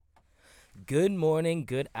Good morning,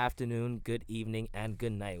 good afternoon, good evening, and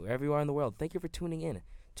good night, wherever you are in the world. Thank you for tuning in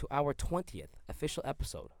to our 20th official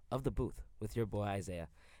episode of The Booth with your boy Isaiah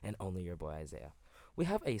and only your boy Isaiah. We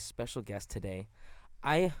have a special guest today.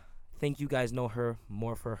 I think you guys know her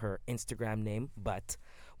more for her Instagram name, but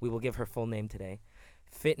we will give her full name today.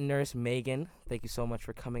 Fit Nurse Megan, thank you so much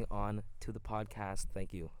for coming on to the podcast.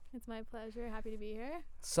 Thank you. It's my pleasure. Happy to be here.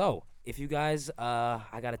 So, if you guys,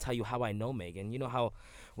 I got to tell you how I know Megan. You know how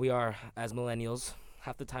we are as millennials.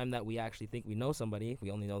 Half the time that we actually think we know somebody,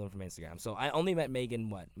 we only know them from Instagram. So, I only met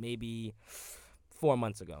Megan, maybe 4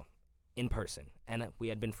 months ago in person. And we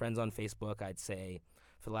had been friends on Facebook, I'd say,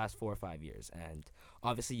 for the last 4 or 5 years. And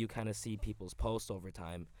obviously, you kind of see people's posts over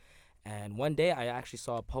time. And one day, I actually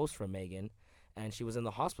saw a post from Megan, and she was in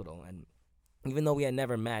the hospital. And even though we had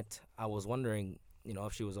never met, I was wondering,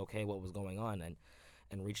 if she was okay, what was going on,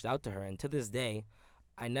 and reached out to her. And to this day,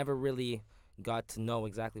 I never really got to know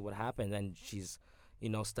exactly what happened. And she's,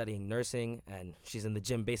 studying nursing, and she's in the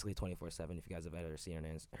gym basically 24/7, if you guys have ever seen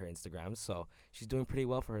her Instagram. So she's doing pretty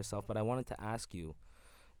well for herself. But I wanted to ask you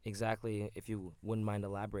exactly, if you wouldn't mind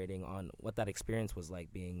elaborating on what that experience was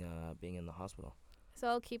like being in the hospital. So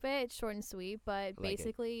I'll keep it short and sweet, but Like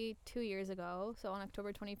basically 2 years ago, so on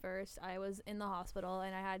October 21st, I was in the hospital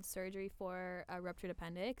and I had surgery for a ruptured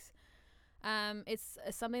appendix. It's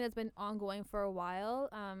something that's been ongoing for a while.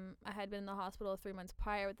 I had been in the hospital 3 months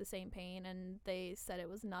prior with the same pain, and they said it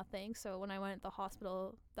was nothing. So when I went to the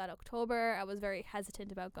hospital that October, I was very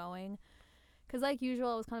hesitant about going. Because like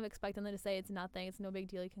usual, I was kind of expecting them to say it's nothing, it's no big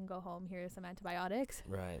deal, you can go home, here's some antibiotics.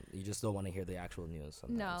 Right. You just don't want to hear the actual news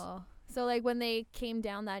sometimes. No. So like when they came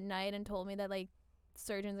down that night and told me that like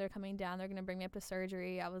surgeons are coming down, they're going to bring me up to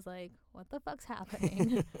surgery, I was like, what the fuck's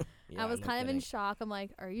happening? Yeah, I was no kind of in kidding. shock. I'm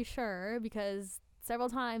like, are you sure? Because several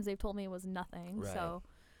times they've told me it was nothing. Right. So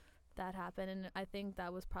that happened, and I think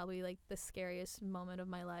that was probably like the scariest moment of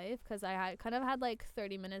my life, because I had like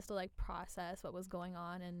 30 minutes to like process what was going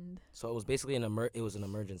on. And So it was basically an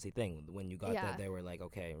emergency thing. When you got Yeah. there, they were like,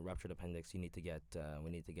 okay, ruptured appendix. We need to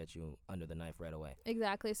get you under the knife right away.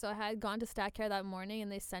 exactly, so I had gone to stat care that morning and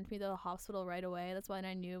they sent me to the hospital right away. That's when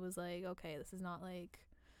I knew it was like, okay, this is not like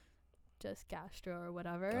just gastro or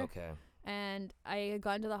whatever. Okay. And I had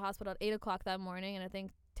gone to the hospital at 8 o'clock that morning, and I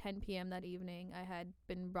think 10 p.m. that evening I had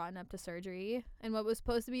been brought up to surgery. And what was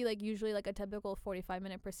supposed to be like usually like a typical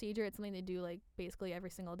 45-minute procedure, it's something they do like basically every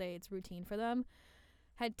single day, it's routine for them,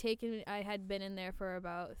 I had been in there for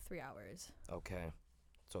about 3 hours. Okay.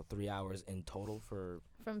 So 3 hours in total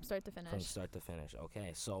From start to finish. from start to finish.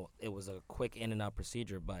 Okay. So it was a quick in and out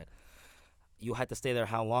procedure, but you had to stay there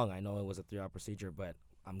how long? I know it was a 3 hour procedure, but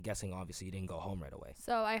I'm guessing obviously you didn't go home right away.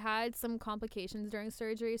 So I had some complications during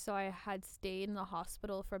surgery, so I had stayed in the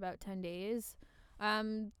hospital for about 10 days.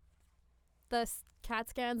 The CAT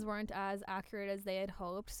scans weren't as accurate as they had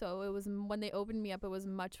hoped, so it was when they opened me up, it was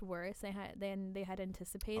much worse than they had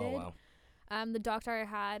anticipated. Oh wow. The doctor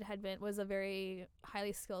I was a very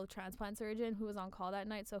highly skilled transplant surgeon who was on call that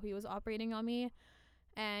night, so he was operating on me,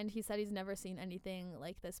 and he said he's never seen anything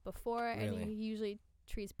like this before, Really? and he usually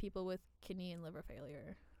treats people with kidney and liver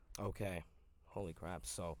failure. Okay. Holy crap.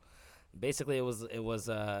 So basically it was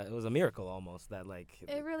a miracle almost that like.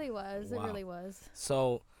 It really was. Wow. It really was.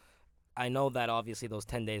 So I know that obviously those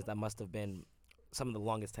 10 days, that must have been some of the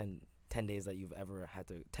longest 10 days that you've ever had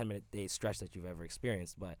to, 10-minute day stretch that you've ever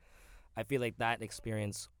experienced. But I feel like that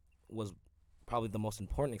experience was probably the most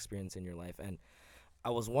important experience in your life. And I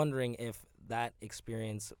was wondering if that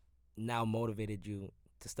experience now motivated you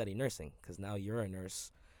to study nursing, because now you're a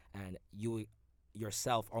nurse and you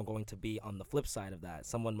yourself are going to be on the flip side of that.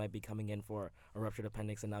 Someone might be coming in for a ruptured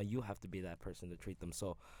appendix, and now you have to be that person to treat them.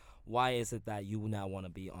 So why is it that you now want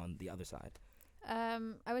to be on the other side?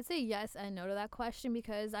 I would say yes and no to that question,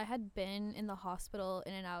 because I had been in the hospital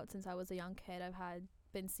in and out since I was a young kid. I've had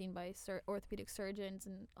been seen by orthopedic surgeons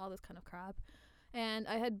and all this kind of crap. And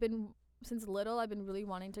I had been, since little, I've been really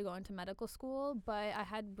wanting to go into medical school, but I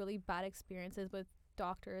had really bad experiences with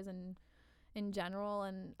doctors and in general,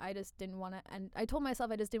 and I just didn't want to, and I told myself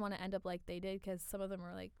I just didn't want to end up like they did, because some of them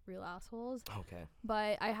were like real assholes. Okay.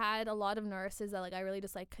 But I had a lot of nurses that like I really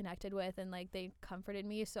just like connected with, and like they comforted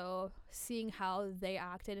me. So seeing how they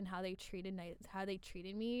acted and how they treated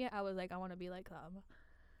me, I was like, I want to be like them.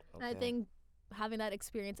 Okay. And I think having that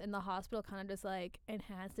experience in the hospital kind of just like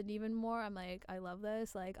enhanced it even more. I'm like, I love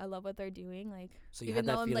this. Like, I love what they're doing. Like, So you even had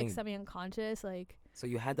though that I'm feeling. like semi-unconscious, like, So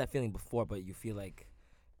you had that feeling before, but you feel like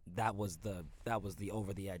that was the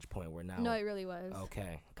over the edge point where now. no, it really was.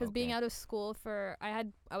 Okay. Because okay. being out of school I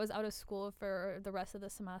was out of school for the rest of the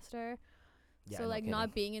semester. Yeah, So no like kidding.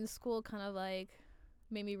 not being in school kind of like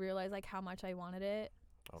made me realize like how much I wanted it.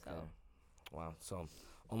 Okay. So Wow. So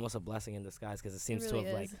almost a blessing in disguise because it It seems to really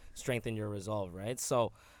have like is. strengthened your resolve, right?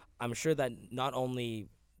 So I'm sure that not only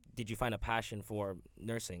did you find a passion for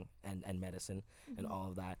nursing and medicine and Hmm. all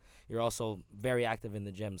of that, you're also very active in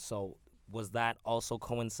the gym. So was that also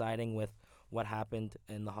coinciding with what happened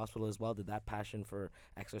in the hospital as well? Did that passion for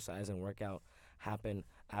exercise and workout happen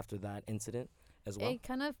after that incident as well? It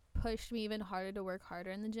kind of pushed me even harder to work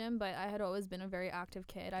harder in the gym, but I had always been a very active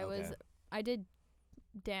kid. Okay. I did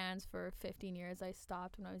dance for 15 years. I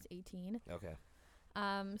stopped when I was 18. Okay.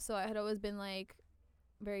 So I had always been like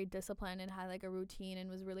very disciplined and had like a routine and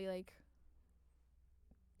was really like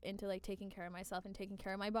into like taking care of myself and taking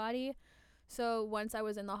care of my body. So once I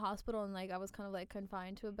was in the hospital and like I was kind of like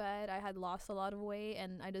confined to a bed, I had lost a lot of weight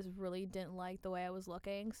and I just really didn't like the way I was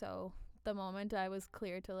looking. So the moment I was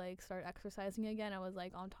clear to like start exercising again, I was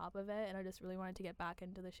like on top of it and I just really wanted to get back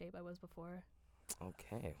into the shape I was before.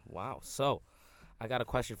 Okay. Wow. So I got a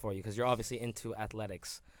question for you because you're obviously into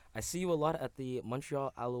athletics. I see you a lot at the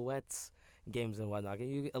Montreal Alouettes games and whatnot. Can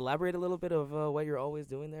you elaborate a little bit of what you're always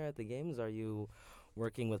doing there at the games? Are you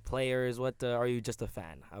working with players? What are you just a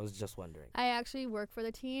fan? I was just wondering. I actually work for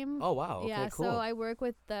the team. Oh wow. Yeah, Okay. so Cool. I work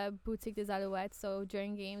with the Boutique des Alouettes. So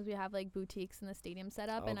during games, we have like boutiques in the stadium set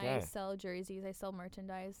up, and I Okay. sell jerseys, I sell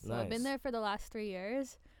merchandise. So I've been Nice. there for the last 3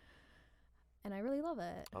 years, and I really love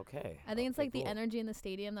it. Okay. I think it's Okay. like the Cool. energy in the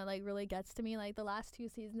stadium that like really gets to me. Like the last 2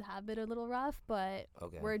 seasons have been a little rough, but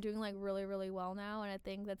Okay. we're doing like really, really well now, and I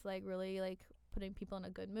think that's like really like putting people in a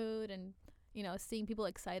good mood, and seeing people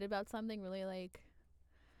excited about something really like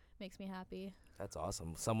makes me happy. That's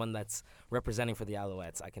awesome. Someone that's representing for the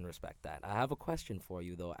Alouettes, I can respect that. I have a question for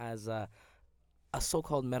you though, as a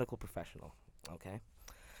so-called medical professional. Okay.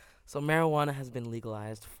 So marijuana has been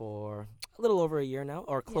legalized for a little over a year now,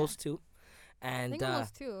 or Yeah, close to, I and think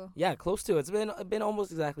almost two. yeah, close to. It's been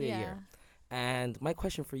almost exactly a Yeah. year. And my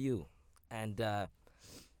question for you, and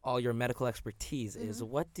all your medical expertise, is Mhm.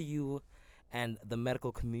 what do you and the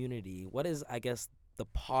medical community? What is, I guess, the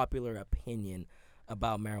popular opinion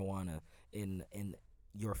about marijuana in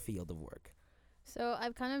your field of work? So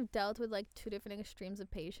I've kind of dealt with like two different extremes of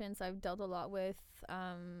patients. I've dealt a lot with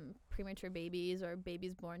premature babies or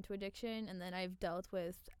babies born to addiction, and then I've dealt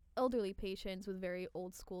with elderly patients with very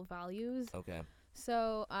old school values. Okay.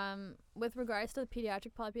 So with regards to the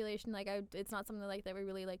pediatric population, like it's not something like that we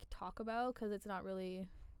really like talk about because it's not really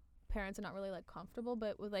parents are not really like comfortable.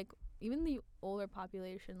 But with like even the older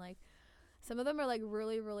population, like some of them are like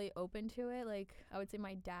really, really open to it. Like I would say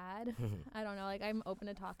my dad. I don't know. Like I'm open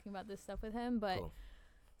to talking about this stuff with him, but Cool.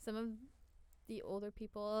 some of the older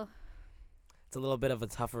people, It's a little bit of a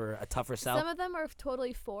tougher sell. some of them are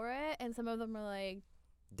totally for it, and some of them are like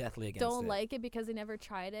Deathly against don't it. like it because they never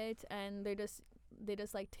tried it, and they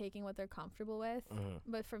just like taking what they're comfortable with. Mhm.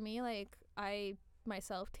 But for me, like I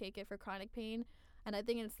myself take it for chronic pain, and I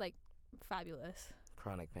think it's like fabulous.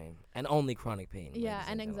 Chronic pain and only chronic pain. Yeah, ladies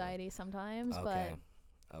and gentlemen. anxiety sometimes, Okay.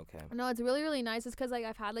 but Okay. no, it's really, really nice. It's because like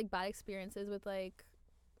I've had like bad experiences with like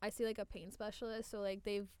I see like a pain specialist, so like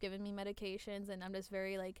they've given me medications, and I'm just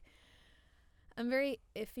very like I'm very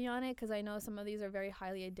iffy on it because I know some of these are very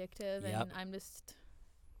highly addictive, Yep. and I'm just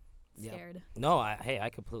Yep. scared. No, I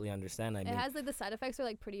completely understand. I It mean, has like the side effects are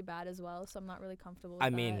like pretty bad as well, so I'm not really comfortable with I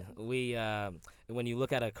that. mean, we when you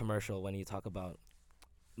look at a commercial, when you talk about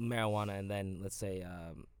marijuana, and then let's say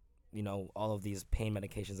all of these pain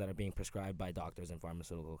medications that are being prescribed by doctors and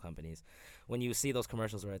pharmaceutical companies, when you see those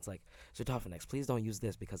commercials where it's like, Zyrtofenex, please don't use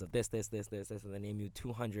this because of this, and they name you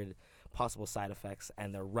 200 possible side effects,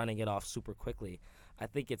 and they're running it off super quickly. I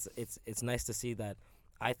think it's nice to see that.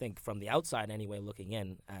 I think from the outside anyway, looking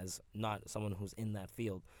in as not someone who's in that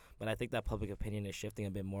field, but I think that public opinion is shifting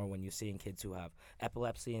a bit more when you're seeing kids who have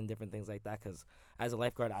epilepsy and different things like that. Because as a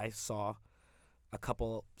lifeguard, I saw a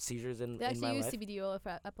couple seizures in They my actually use life. CBD oil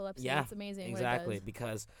for epilepsy. Yeah, It's amazing. exactly. What it does.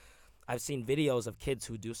 Because I've seen videos of kids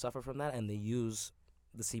who do suffer from that, and they use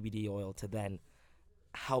the CBD oil to then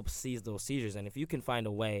help cease those seizures. And if you can find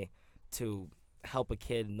a way to help a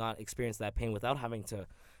kid not experience that pain without having to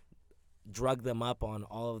drug them up on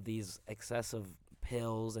all of these excessive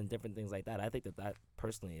pills and different things like that, I think that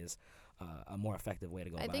personally is a more effective way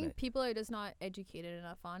to go I about think it. people are just not educated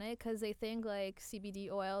enough on it because they think like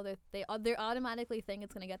CBD oil, they automatically think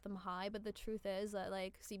it's gonna get them high, but the truth is that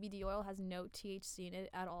like CBD oil has no THC in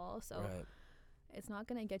it at all, so Right. it's not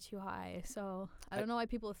gonna get you high. So I don't know why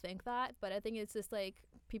people think that, but I think it's just like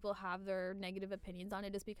people have their negative opinions on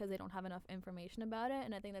it just because they don't have enough information about it,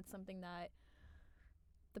 and I think that's something that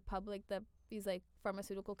the public, that these like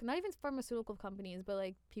pharmaceutical, not even pharmaceutical companies, but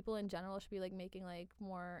like people in general should be like making like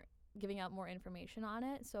more, giving out more information on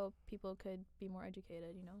it so people could be more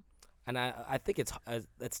educated. And I think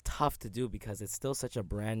it's tough to do because it's still such a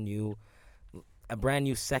brand new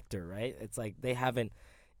sector, right? It's like they haven't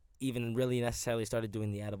even really necessarily started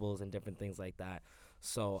doing the edibles and different things like that.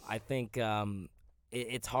 So I think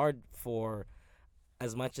it's hard for,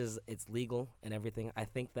 as much as it's legal and everything, I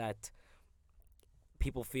think that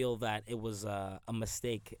people feel that it was a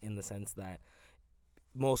mistake in the sense that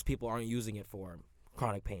most people aren't using it for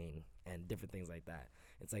chronic pain and different things like that.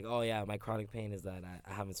 It's like, oh yeah, my chronic pain is that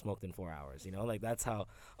I haven't smoked in 4 hours. Like that's how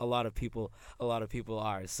a lot of people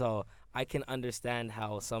are. So I can understand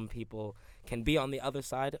how some people can be on the other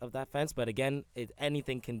side of that fence. But again,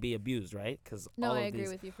 anything can be abused, right? Because No, I agree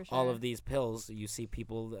with you for sure. all of these pills, you see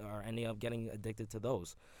people are ending up getting addicted to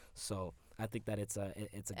those. So I think that it's a give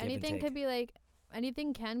and Anything take. could be like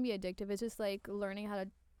anything can be addictive. It's just like learning how to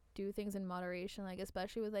do things in moderation, like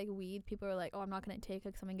especially with like weed. People are like, oh, I'm not gonna take it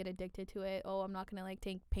because I'm gonna get addicted to it. Oh, I'm not gonna like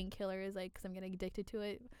take painkillers like because I'm gonna get addicted to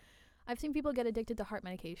it. I've seen people get addicted to heart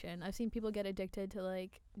medication. I've seen people get addicted to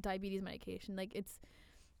like diabetes medication. Like it's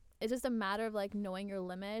just a matter of like knowing your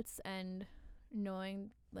limits and knowing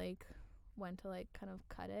like when to like kind of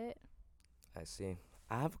cut it. I see.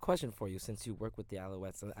 I have a question for you since you work with the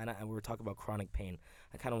Alouettes, and we were talking about chronic pain.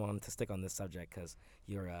 I kind of wanted to stick on this subject because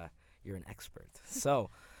you're an expert. So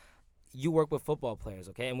you work with football players,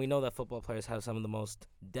 okay? And we know that football players have some of the most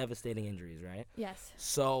devastating injuries, right? Yes.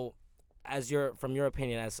 So from your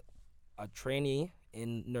opinion as a trainee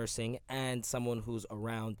in nursing and someone who's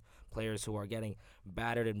around players who are getting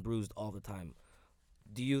battered and bruised all the time,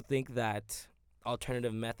 do you think that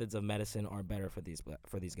alternative methods of medicine are better for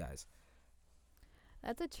these guys?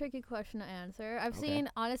 That's a tricky question to answer. I've seen,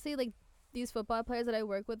 honestly, like these football players that I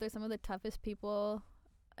work with are some of the toughest people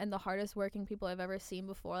and the hardest working people I've ever seen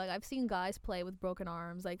before. Like I've seen guys play with broken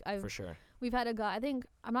arms. For sure. We've had a guy,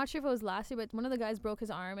 I'm not sure if it was last year, but one of the guys broke his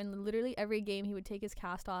arm, and literally every game he would take his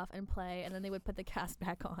cast off and play, and then they would put the cast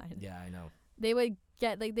back on. Yeah, I know. They would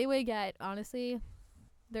get honestly,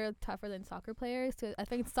 they're tougher than soccer players. So I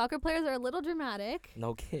think soccer players are a little dramatic.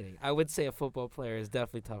 No kidding. I would say a football player is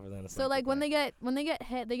definitely tougher than a soccer So like player. when they get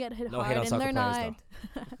hit, they get hit No hard, hate on and soccer they're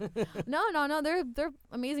players, not. No, they're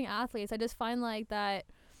amazing athletes. I just find like that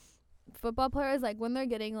football players, like when they're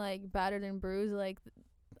getting like battered and bruised, like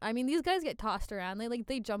I mean these guys get tossed around.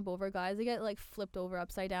 They jump over guys. They get like flipped over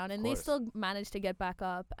upside down, and they still manage to get back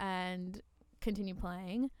up and continue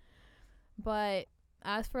playing. But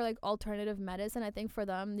as for like alternative medicine, I think for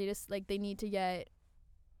them they need to get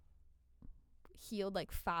healed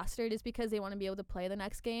like faster just because they want to be able to play the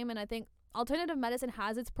next game. And I think alternative medicine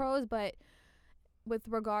has its pros, but with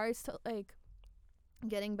regards to like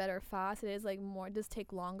getting better fast, it is like more just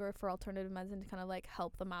take longer for alternative medicine to kind of like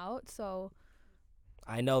help them out. So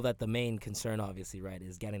I know that the main concern, obviously, right,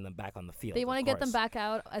 is getting them back on the field. They want to get them back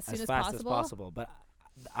out as soon as fast possible. as possible. But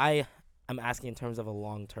I'm asking in terms of a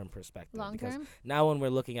long-term perspective. Long because term? now when we're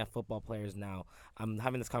looking at football players now, I'm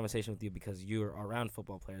having this conversation with you because you're around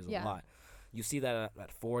football players a lot. You see that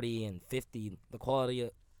at 40 and 50, the quality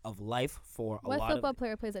of life for a lot of... What football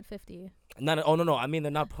player plays at 50? No. I mean,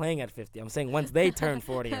 they're not playing at 50. I'm saying once they turn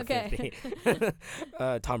 40 or 50.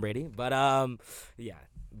 Tom Brady. But, yeah.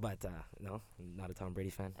 But, no, not a Tom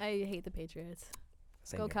Brady fan. I hate the Patriots.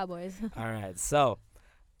 Same Go here. Cowboys. All right. So,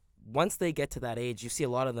 once they get to that age, you see a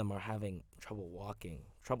lot of them are having trouble walking,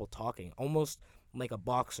 trouble talking, almost like a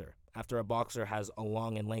boxer after a boxer has a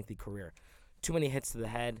long and lengthy career. Too many hits to the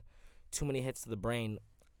head, too many hits to the brain.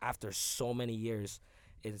 After so many years,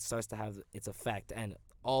 it starts to have its effect. And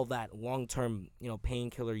all that long-term,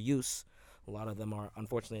 painkiller use, a lot of them are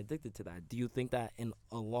unfortunately addicted to that. Do you think that in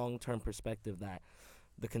a long-term perspective that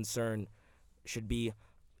the concern should be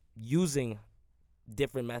using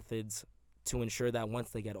different methods to ensure that once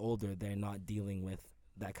they get older, they're not dealing with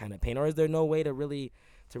that kind of pain? Or is there no way to really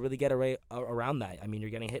get around that? I mean, you're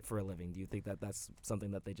getting hit for a living. Do you think that that's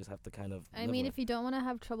something that they just have to kind of I mean, if you don't want to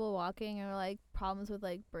have trouble walking or like problems with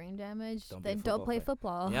like brain damage, then don't play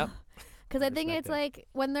football. Yep. Because I think it's like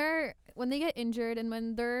when they get injured and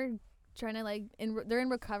when they're trying to like they're in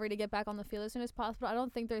recovery to get back on the field as soon as possible, I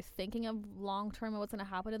don't think they're thinking of long term and what's going to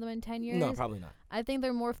happen to them in 10 years. No, probably not. I think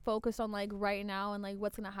they're more focused on like right now and like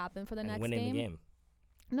what's going to happen for the next winning game. The game.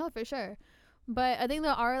 No, for sure. But I think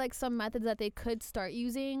there are like some methods that they could start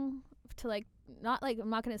using to like not like I'm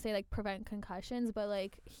not going to say like prevent concussions, but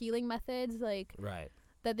like healing methods like right.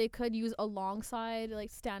 that they could use alongside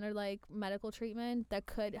like standard like medical treatment that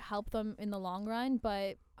could help them in the long run.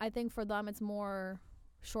 But I think for them it's more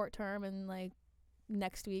short term and like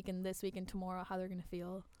next week and this week and tomorrow how they're going to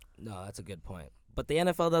feel. No, that's a good point. But the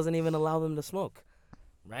NFL doesn't even allow them to smoke.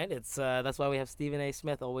 right? It's that's why we have Stephen A.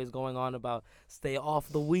 Smith always going on about stay off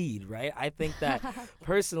the weed, right? I think that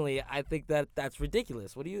personally, I think that that's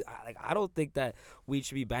ridiculous. What do you like? I don't think that weed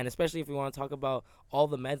should be banned, especially if we want to talk about all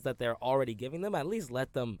the meds that they're already giving them. At least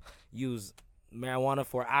let them use marijuana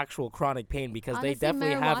for actual chronic pain because Honestly, they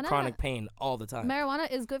definitely have marijuana- chronic pain all the time. Marijuana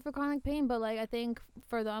is good for chronic pain, but like I think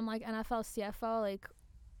for them, like NFL, CFL, like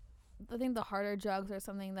I think the harder drugs are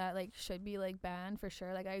something that like should be like banned for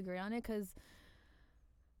sure. Like I agree on it because,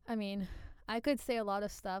 I mean, I could say a lot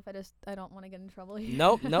of stuff. I don't want to get in trouble here.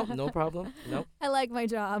 Nope, no problem. Nope. I like my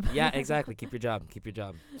job. Yeah, exactly. Keep your job. Keep your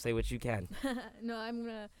job. Say what you can.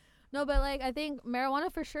 No, but like I think marijuana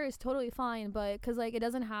for sure is totally fine, but because like it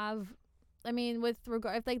doesn't have, I mean, with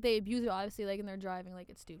regard if like they abuse it, obviously like and they're driving, like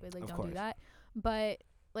it's stupid, like Of don't course. do that. But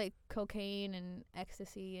like cocaine and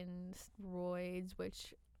ecstasy and steroids,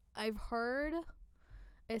 which I've heard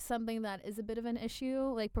is something that is a bit of an issue,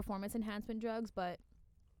 like performance enhancement drugs, but.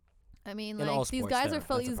 I mean, In all like these sports, guys there- are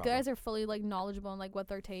fully that's a these guys are fully like knowledgeable in like what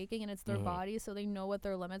they're taking, and it's their Mhm. body, so they know what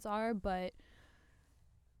their limits are. But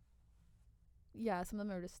yeah, some of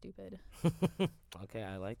them are just stupid. Okay,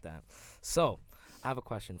 I like that. So, I have a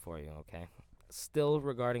question for you, okay? Still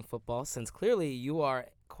regarding football, since clearly you are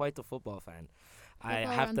quite the football fan. I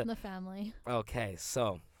Football have runs to. in the family. Okay,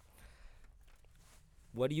 so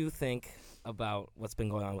what do you think about what's been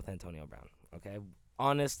going on with Antonio Brown? Okay,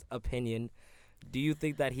 honest opinion. Do you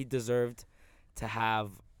think that he deserved to have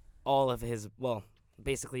all of his? Well,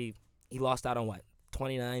 basically, he lost out on what?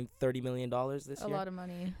 $29-30 million this A year. lot of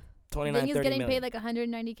money. I 29, think he's 30 getting million. paid like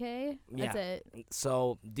 190K. That's Yeah. it.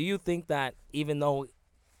 So, do you think that even though,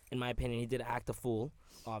 in my opinion, he did act a fool,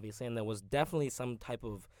 obviously, and there was definitely some type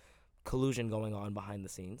of collusion going on behind the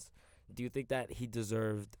scenes, do you think that he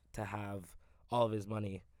deserved to have all of his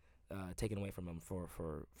money taken away from him for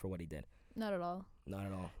what he did? Not at all. Not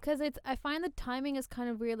at all. Because I find the timing is kind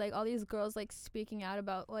of weird. Like all these girls like speaking out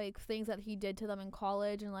about like things that he did to them in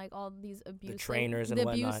college and like all these abuse, trainers like, and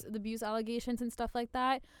the whatnot. the abuse allegations and stuff like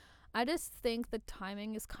that. I just think the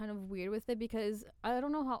timing is kind of weird with it because I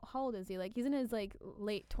don't know how old is he? Like he's in his like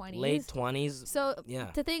late 20s. Late 20s. So Yeah.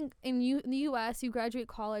 to think in the U.S. you graduate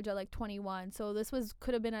college at like 21, so this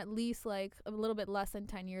could have been at least like a little bit less than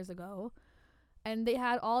 10 years ago, and they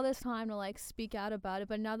had all this time to like speak out about it.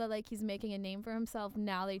 But now that like he's making a name for himself,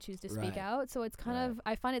 now they choose to speak Right. out. So it's kind Right. of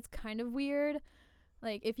I find it's kind of weird.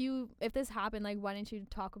 Like if this happened, like why didn't you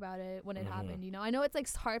talk about it when it Mhm. happened? You know, I know it's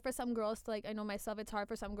like hard for some girls to like. I know myself, it's hard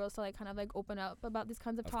for some girls to like kind of like open up about these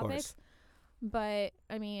kinds of topics. Course. But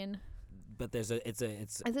I mean, But it's it's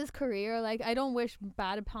his career. Like I don't wish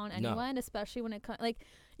bad upon No. anyone, especially when it comes like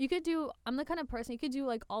you could do. I'm the kind of person you could do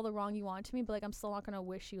like all the wrong you want to me, but like I'm still not gonna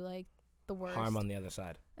wish you like the worst. harm on the other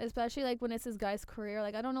side. Especially like when it's this guy's career.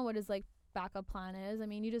 Like I don't know what his like backup plan is. I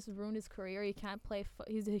mean, you just ruined his career. He can't play.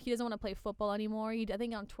 He doesn't want to play football anymore. I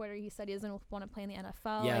think on Twitter he said he doesn't want to play in the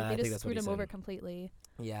NFL. Yeah, like I they think just that's what screwed he him said. over completely.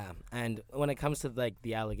 Yeah, and when it comes to like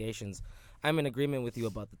the allegations, I'm in agreement with you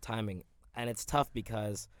about the timing, and it's tough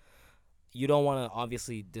because you don't want to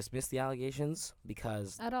obviously dismiss the allegations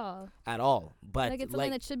because At all. but Like it's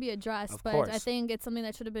something that should be addressed, Of but course. I think it's something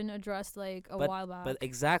that should have been addressed like a while back. But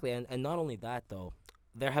exactly, and not only that though,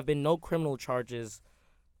 there have been no criminal charges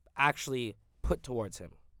actually put towards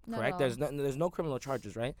him. Not at Correct? all. There's no criminal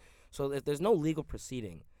charges, right? So if there's no legal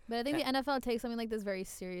proceeding, But I think the NFL takes something like this very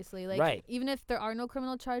seriously. Like Right. even if there are no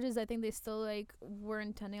criminal charges, I think they still like were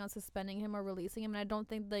intending on suspending him or releasing him, and I don't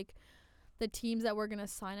think like the teams that were gonna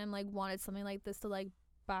sign him like wanted something like this to like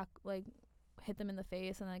hit them in the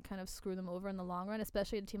face and like kind of screw them over in the long run,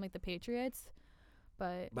 especially a team like the Patriots.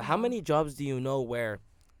 But how many jobs do you know where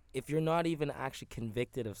if you're not even actually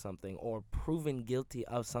convicted of something or proven guilty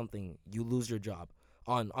of something, you lose your job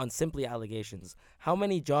on simply allegations? How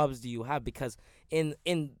many jobs do you have? Because in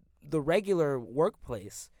the regular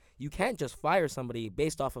workplace, you can't just fire somebody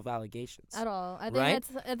based off of allegations. at all? I think Right?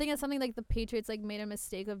 it's something like the Patriots like made a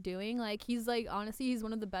mistake of doing. Like he's like honestly he's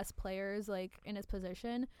one of the best players like in his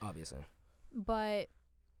position, Obviously. but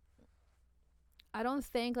I don't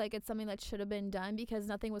think like it's something that should have been done because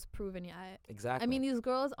nothing was proven yet. Exactly. I mean, these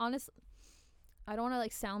girls, honestly, I don't want to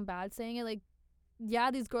like sound bad saying it. Like,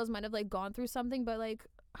 yeah, these girls might have like gone through something, but like,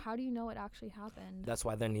 how do you know what actually happened? that's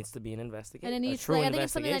why there needs to be an investigation. And it needs, a true like, I think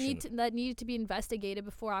it's something investigation. that needed to be investigated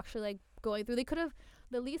before actually like going through. They could have,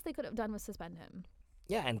 the least they could have done was suspend him.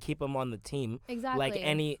 Yeah, and keep him on the team. Exactly. Like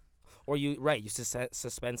any, or you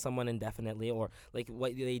suspend someone indefinitely, or like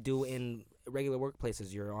what they do in regular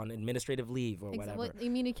workplaces. You're on administrative leave or whatever. Well, you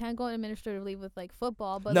mean you can't go on administrative leave with like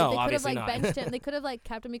football, but No, like, they could have obviously like not. benched him. They could have like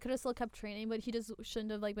kept him. He could have still kept training, but he just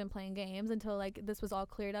shouldn't have like been playing games until like this was all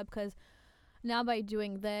cleared up. Because now by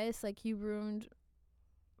doing this, like you ruined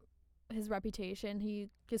his reputation.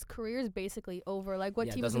 His career is basically over. Like, what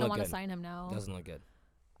Yeah, team is doesn't gonna look want to good. sign him now? Doesn't look good.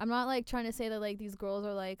 I'm not like trying to say that like these girls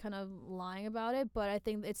are like kind of lying about it, but I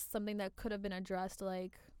think it's something that could have been addressed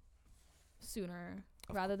like sooner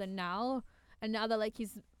rather than now. And now that like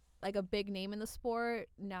he's like a big name in the sport,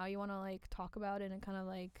 now you want to like talk about it and kind of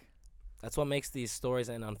like. That's what makes these stories,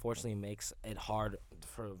 and unfortunately makes it hard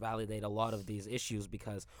for validate a lot of these issues,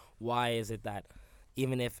 because why is it that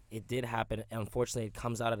even if it did happen, unfortunately it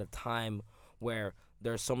comes out at a time where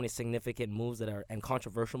there are so many significant moves that are and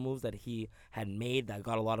controversial moves that he had made that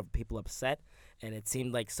got a lot of people upset, and it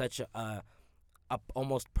seemed like such a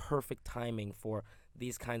almost perfect timing for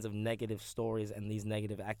these kinds of negative stories and these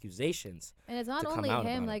negative accusations. And it's not to come only out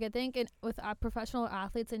him. about Like I think with professional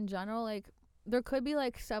athletes in general, like there could be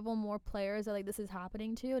like several more players that like this is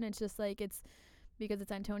happening to, and it's just like it's because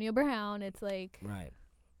it's Antonio Brown. It's like Right.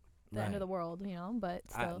 the end of the world, you know. But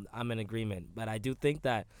still, I'm in agreement, but I do think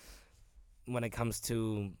that when it comes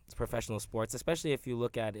to professional sports, especially if you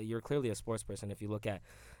look at it, you're clearly a sports person. If you look at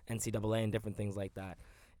NCAA and different things like that,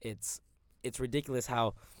 it's ridiculous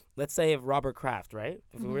how, let's say, if Robert Kraft, right?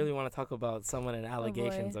 If we really want to talk about someone in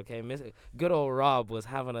allegations, okay, good old Rob was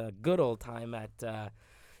having a good old time at,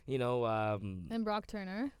 and Brock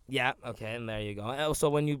Turner. Yeah, okay, and there you go. So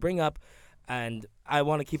when you bring up, and I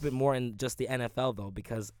want to keep it more in just the NFL though,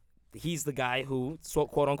 because he's the guy who,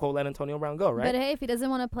 quote unquote, let Antonio Brown go, right? But hey, if he doesn't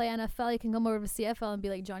want to play NFL, he can come over to CFL and be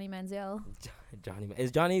like Johnny Manziel.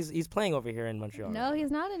 He's playing over here in Montreal? No, right?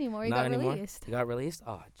 he's not anymore. He Not got anymore? released. He got released?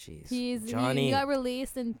 Oh, jeez. He Johnny. got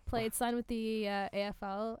released and signed with the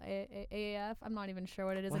AAF. I'm not even sure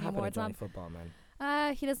what it is What anymore. happened It's to Johnny not. Football,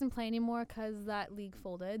 man? He doesn't play anymore because that league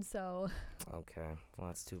folded. So. Okay, well,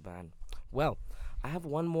 that's too bad. Well, I have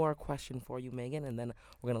one more question for you, Megan, and then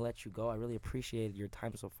we're going to let you go. I really appreciate your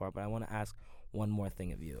time so far, but I want to ask one more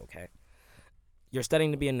thing of you, okay? You're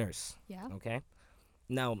studying to be a nurse, Yeah. okay?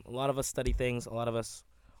 Now, a lot of us study things. A lot of us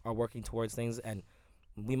are working towards things, and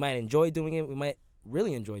we might enjoy doing it. We might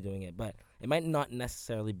really enjoy doing it, but it might not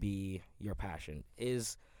necessarily be your passion.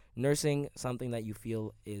 Is nursing something that you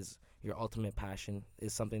feel is your ultimate passion?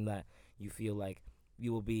 Is something that you feel like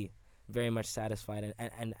you will be very much satisfied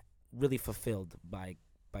and really fulfilled by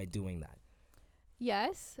doing that?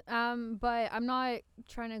 Yes. But I'm not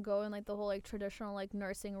trying to go in like the whole like traditional like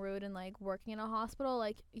nursing route and like working in a hospital.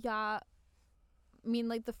 Like, yeah. I mean,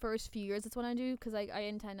 like the first few years, that's what I do because like I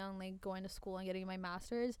intend on like going to school and getting my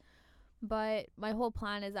master's. But my whole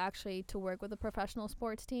plan is actually to work with a professional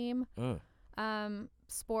sports team.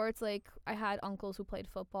 Sports, like I had uncles who played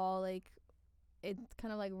football. Like it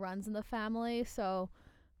kind of like runs in the family. So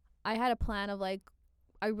I had a plan of like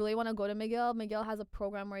I really want to go to McGill. McGill has a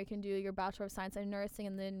program where you can do your Bachelor of Science in Nursing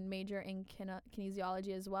and then major in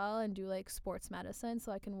kinesiology as well and do like sports medicine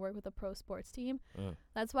so I can work with a pro sports team.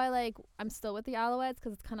 That's why like I'm still with the Alouettes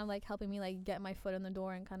because it's kind of like helping me like get my foot in the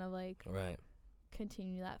door and kind of like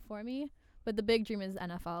continue that for me. But the big dream is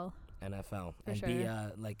NFL. NFL. For and sure. Be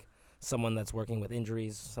like someone that's working with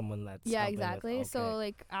injuries, someone that's Yeah, helping with- exactly. okay. So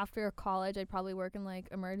like after college, I'd probably work in like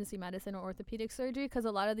emergency medicine or orthopedic surgery because a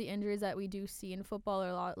lot of the injuries that we do see in football are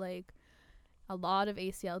a lot of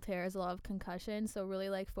ACL tears, a lot of concussions. So really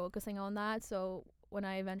like focusing on that. So when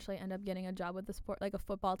I eventually end up getting a job with the sport, like a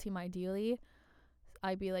football team, ideally,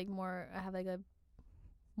 I'd be like I have like a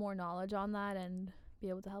more knowledge on that and be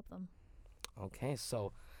able to help them. Okay,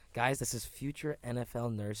 so guys, this is future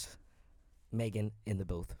NFL nurse Megan in the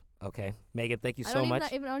booth. Okay, Megan, thank you so much.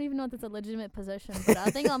 I don't even know if that's a legitimate position, but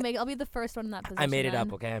I think I'll be the first one in that position. I made it then.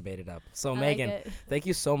 up, okay? I made it up. So, I Megan, like it. thank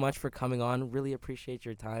you so much for coming on. Really appreciate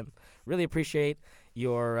your time. Really appreciate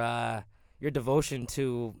your devotion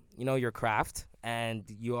to, your craft, and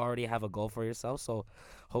you already have a goal for yourself, so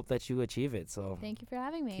hope that you achieve it. So thank you for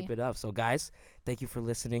having me. keep it up. So, guys, thank you for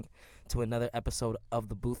listening to another episode of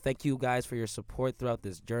The Booth. Thank you, guys, for your support throughout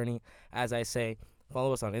this journey. As I say,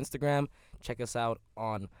 follow us on Instagram. Check us out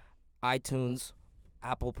on iTunes,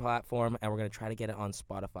 Apple platform, and we're going to try to get it on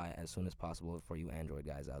Spotify as soon as possible for you Android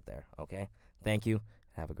guys out there, okay? Thank you.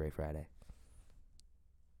 Have a great Friday.